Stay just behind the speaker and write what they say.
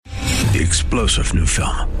The explosive new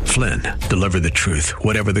film, Flynn, Deliver the Truth,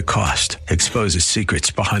 Whatever the Cost, exposes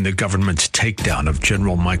secrets behind the government's takedown of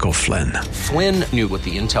General Michael Flynn. Flynn knew what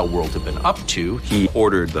the intel world had been up to. He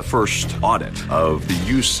ordered the first audit of the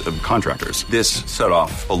use of contractors. This set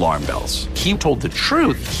off alarm bells. He told the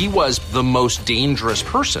truth. He was the most dangerous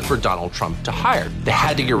person for Donald Trump to hire. They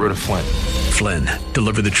had to get rid of Flynn. Flynn,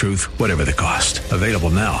 Deliver the Truth, Whatever the Cost. Available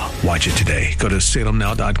now. Watch it today. Go to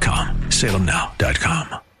salemnow.com.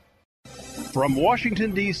 salemnow.com. From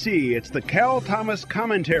Washington, D.C., it's the Cal Thomas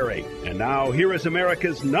Commentary. And now, here is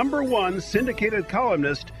America's #1 syndicated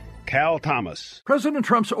columnist, Cal Thomas. President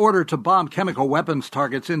Trump's order to bomb chemical weapons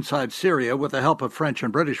targets inside Syria with the help of French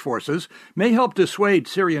and British forces may help dissuade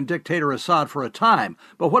Syrian dictator Assad for a time.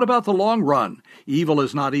 But what about the long run? Evil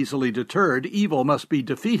is not easily deterred. Evil must be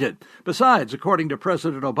defeated. Besides, according to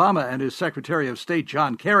President Obama and his Secretary of State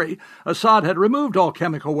John Kerry, Assad had removed all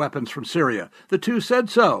chemical weapons from Syria. The two said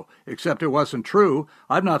so, except it wasn't true.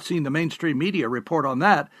 I've not seen the mainstream media report on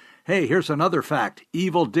that. Hey, here's another fact.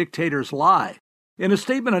 Evil dictators lie. In a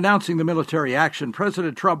statement announcing the military action,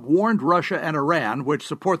 President Trump warned Russia and Iran, which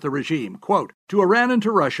support the regime, quote, "To Iran and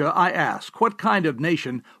to Russia, I ask, what kind of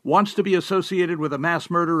nation wants to be associated with a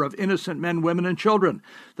mass murder of innocent men, women, and children?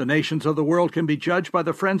 The nations of the world can be judged by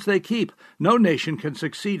the friends they keep. No nation can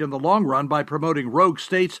succeed in the long run by promoting rogue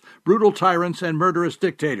states, brutal tyrants, and murderous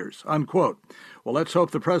dictators," unquote. Well, let's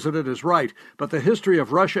hope the president is right, but the history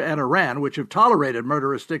of Russia and Iran, which have tolerated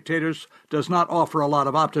murderous dictators, does not offer a lot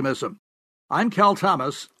of optimism. I'm Cal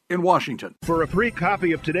Thomas in Washington. For a free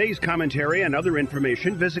copy of today's commentary and other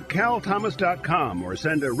information, visit calthomas.com or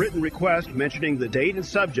send a written request mentioning the date and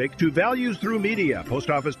subject to Values Through Media, Post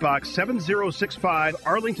Office Box 7065,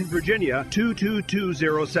 Arlington, Virginia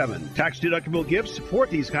 22207. Tax-deductible gifts support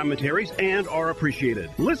these commentaries and are appreciated.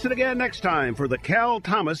 Listen again next time for the Cal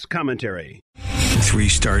Thomas Commentary.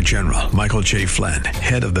 3-star General Michael J. Flynn,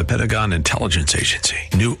 head of the Pentagon Intelligence Agency,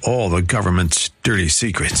 knew all the government's dirty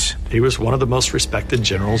secrets. He was one of the most respected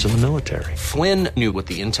generals in the military. Flynn knew what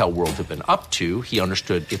the intel world had been up to. He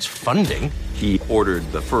understood its funding. He ordered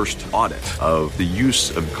the first audit of the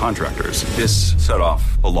use of contractors. This set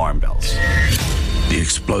off alarm bells. The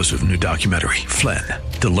explosive new documentary, Flynn,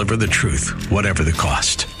 Deliver the Truth, Whatever the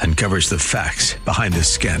Cost, uncovers the facts behind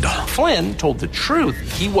this scandal. Flynn told the truth.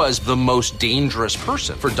 He was the most dangerous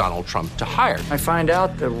person for Donald Trump to hire. I find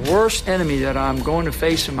out the worst enemy that I'm going to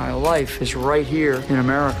face in my life is right here in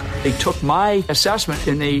America. They took my assessment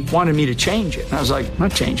and they wanted me to change it. And I was like, I'm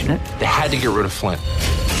not changing it. They had to get rid of Flynn.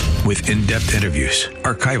 With in-depth interviews,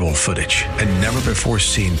 archival footage, and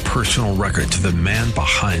never-before-seen personal records of the man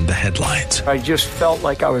behind the headlines. I just felt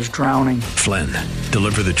like I was drowning. Flynn,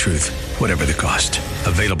 Deliver the Truth, Whatever the Cost.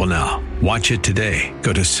 Available now. Watch it today.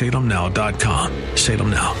 Go to salemnow.com.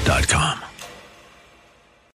 salemnow.com.